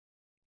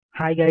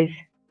Hi guys,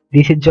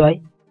 this is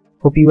Joy.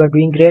 Hope you are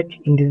doing great.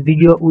 In this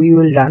video we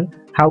will learn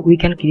how we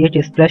can create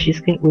a splash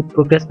screen with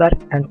progress bar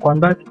and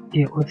convert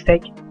a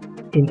website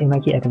in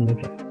MIK App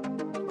Inventor.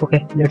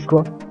 Okay, let's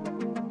go.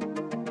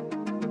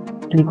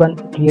 Click on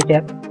create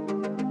app,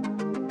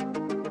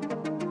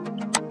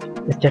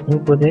 start new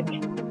project,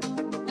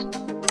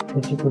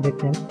 set your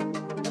project name.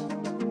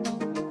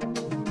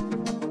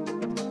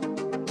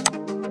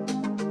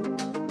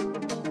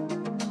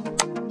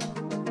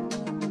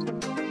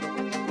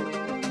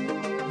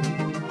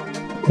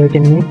 Wait a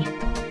minute.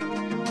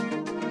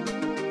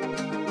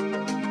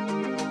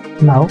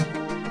 Now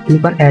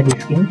click on add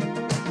skin.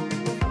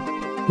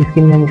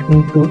 Skin name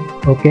skin 2.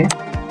 Okay.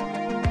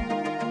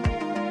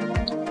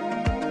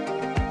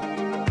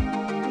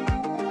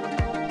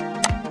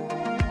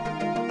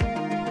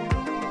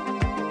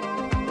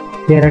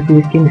 There are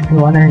two skins, skin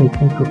 1 and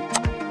skin 2.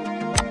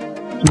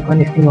 Click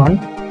on skin 1.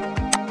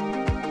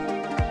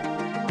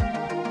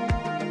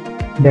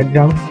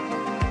 Background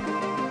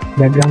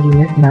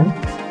image none.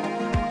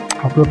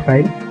 Upload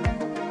file.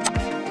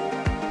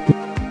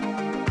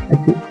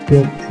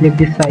 Select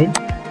this file.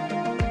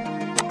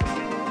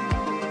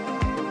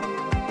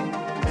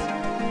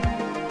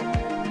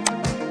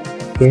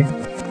 Okay.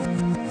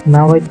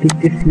 Now I pick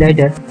this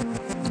slider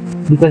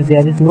because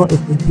there is no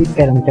specific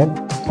parameter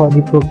for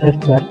the progress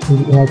bar in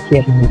the MIK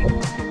App Inventor.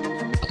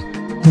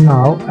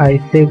 Now I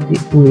set the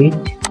weight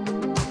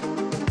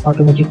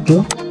automatic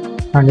to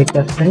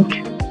 100%.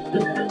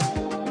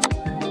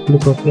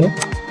 Click OK.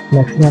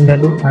 Maximum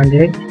value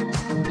 100.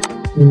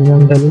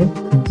 Minimum value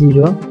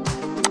 0,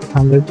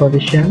 100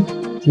 position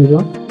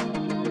 0.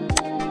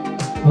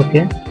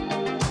 Okay.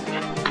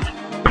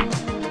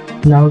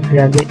 Now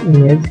drag the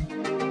image.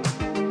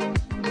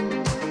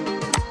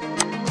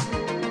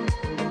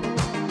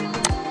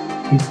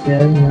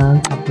 Picture,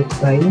 none, upload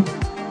file,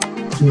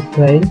 choose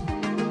file.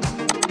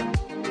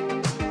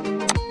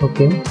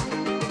 Okay.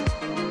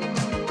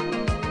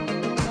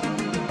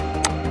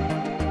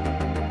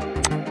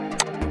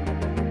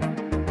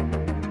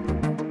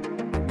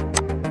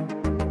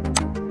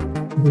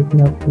 This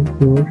now to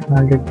choose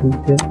 100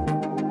 pixels,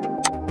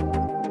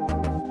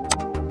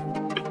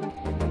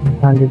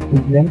 100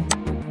 pixels.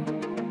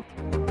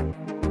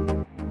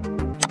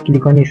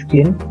 Click on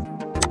screen,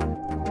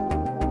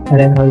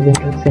 align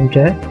horizontal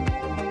center,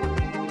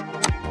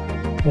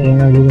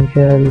 align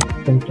horizontal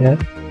center.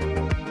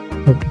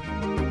 Okay.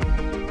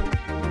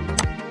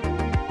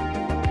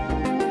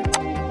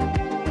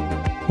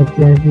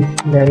 Change this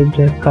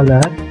slider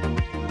color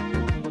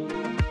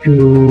to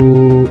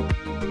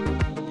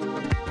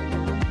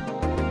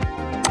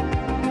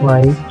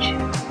white,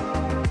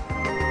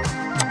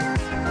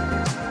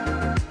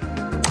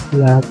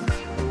 black.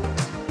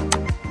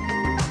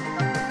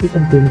 You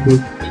can paint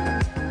it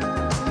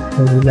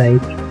as you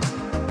like.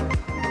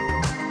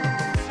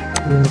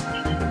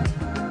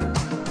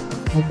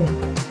 Okay.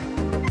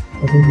 I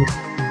think this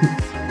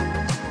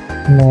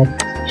next.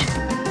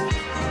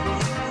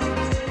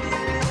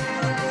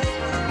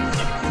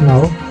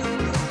 Now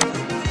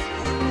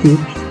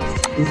pick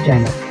the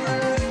channel.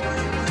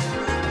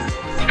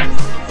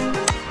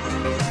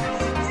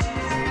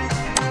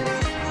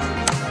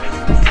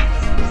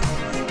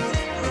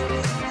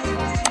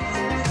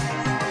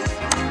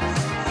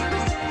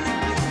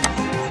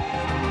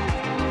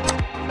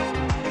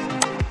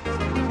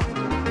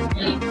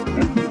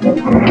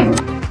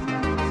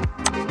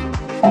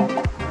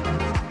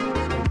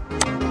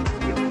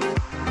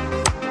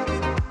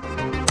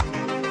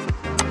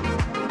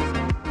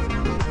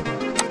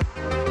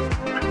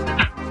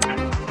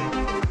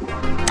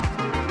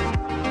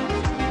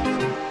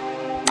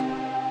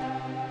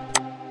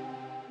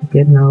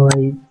 Okay, now I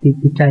pick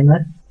the timer.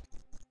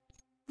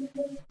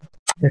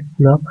 Set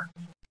clock.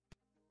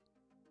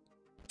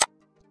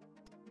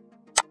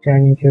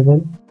 Time interval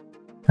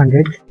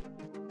 100.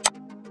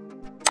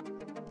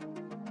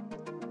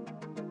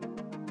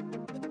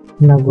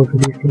 Now go to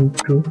this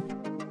intro.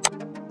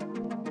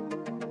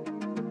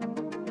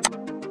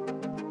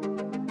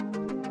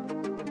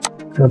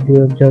 Drop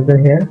the observer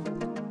here.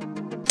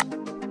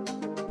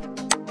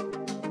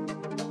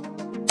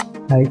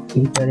 Hide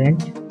fill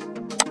parent.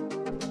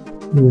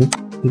 Will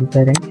fill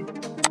parent.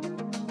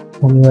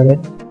 Home URL.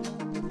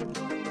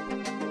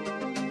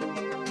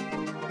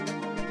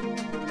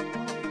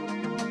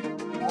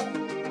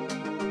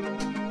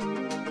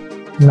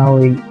 Now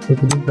we go to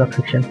the block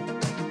section.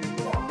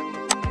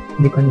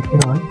 Click on this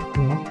one.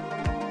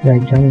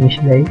 Write down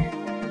initialize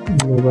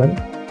label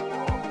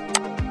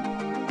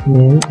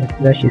name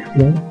splash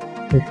screen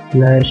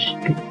splash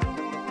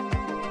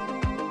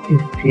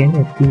screen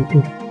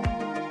activity.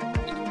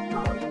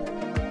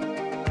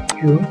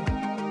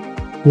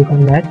 Click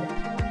on that.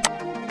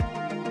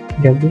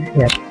 Drag this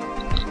here.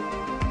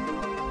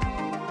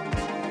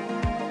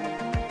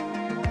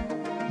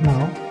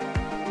 Now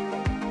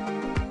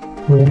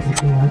we will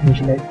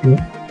initialize to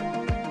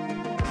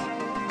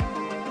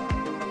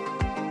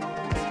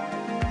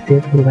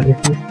save program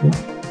assist.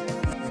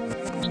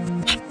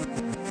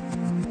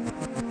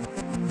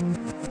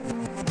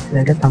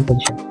 Slider thumb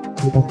position.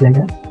 Click on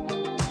slider.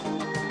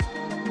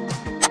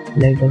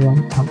 slider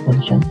 1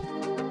 composition.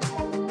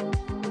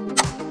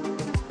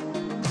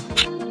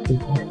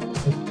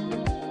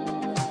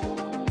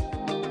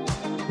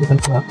 You can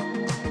clock.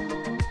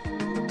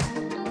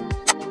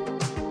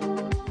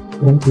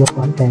 Then clock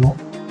one timer.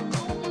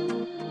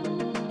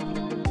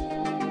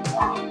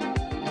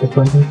 This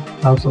one is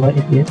also by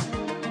FPS.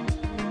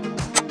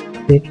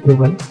 Set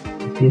global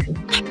FPS.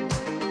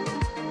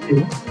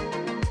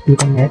 You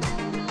can add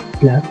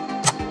class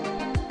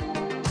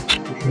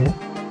here.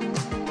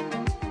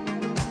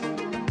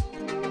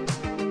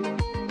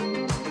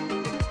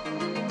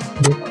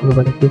 This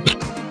global FPS.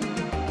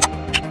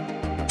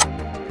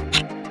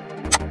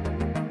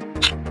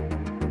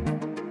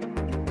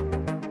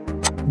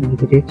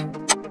 Delete it.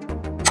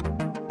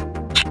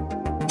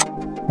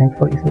 Thanks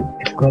for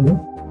scrolling.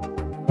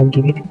 I'll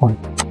give it 1.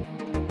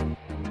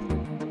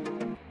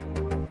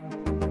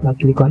 Now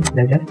click on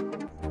slider.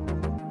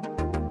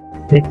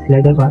 Set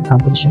slider 1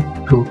 composition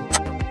true.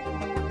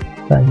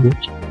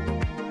 Sandwich.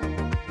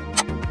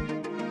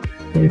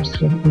 Set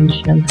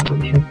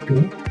composition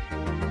 2.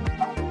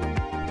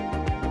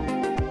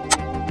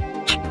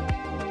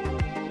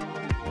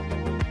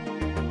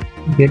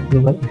 Get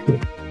global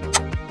escape.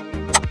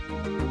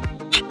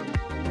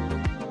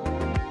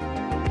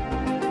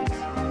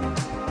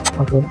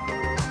 Okay.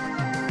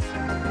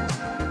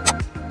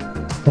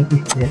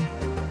 Complete there.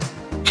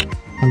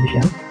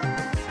 Condition.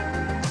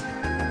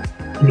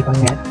 Click on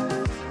add.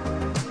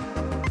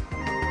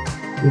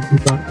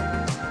 Click on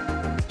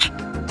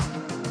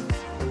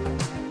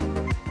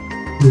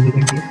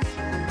duplicate this.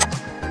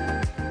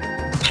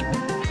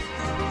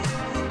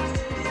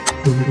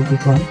 Duplicate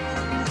this one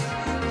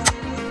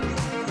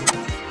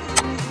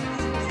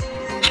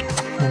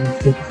and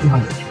set it to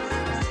 100.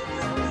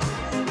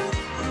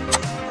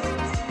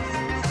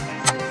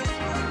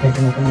 I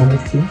can open one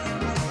screen.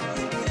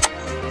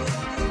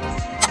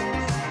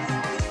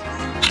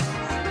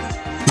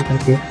 You can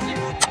paste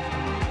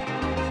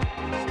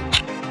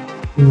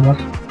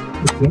inverse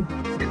screen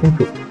extend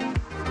to.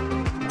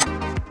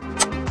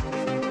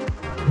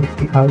 Let's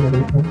see how the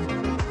result.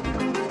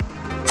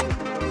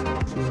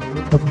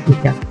 Okay,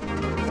 yeah.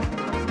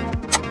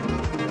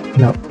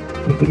 Now,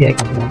 if we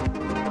icon now.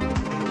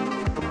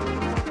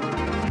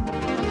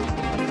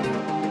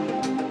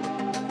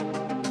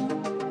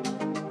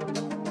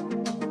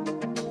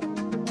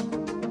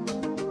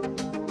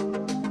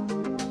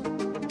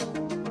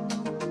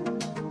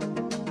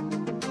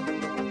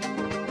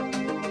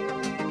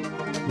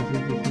 This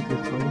is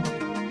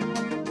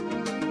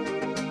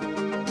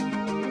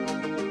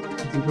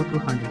 0 to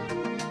 100.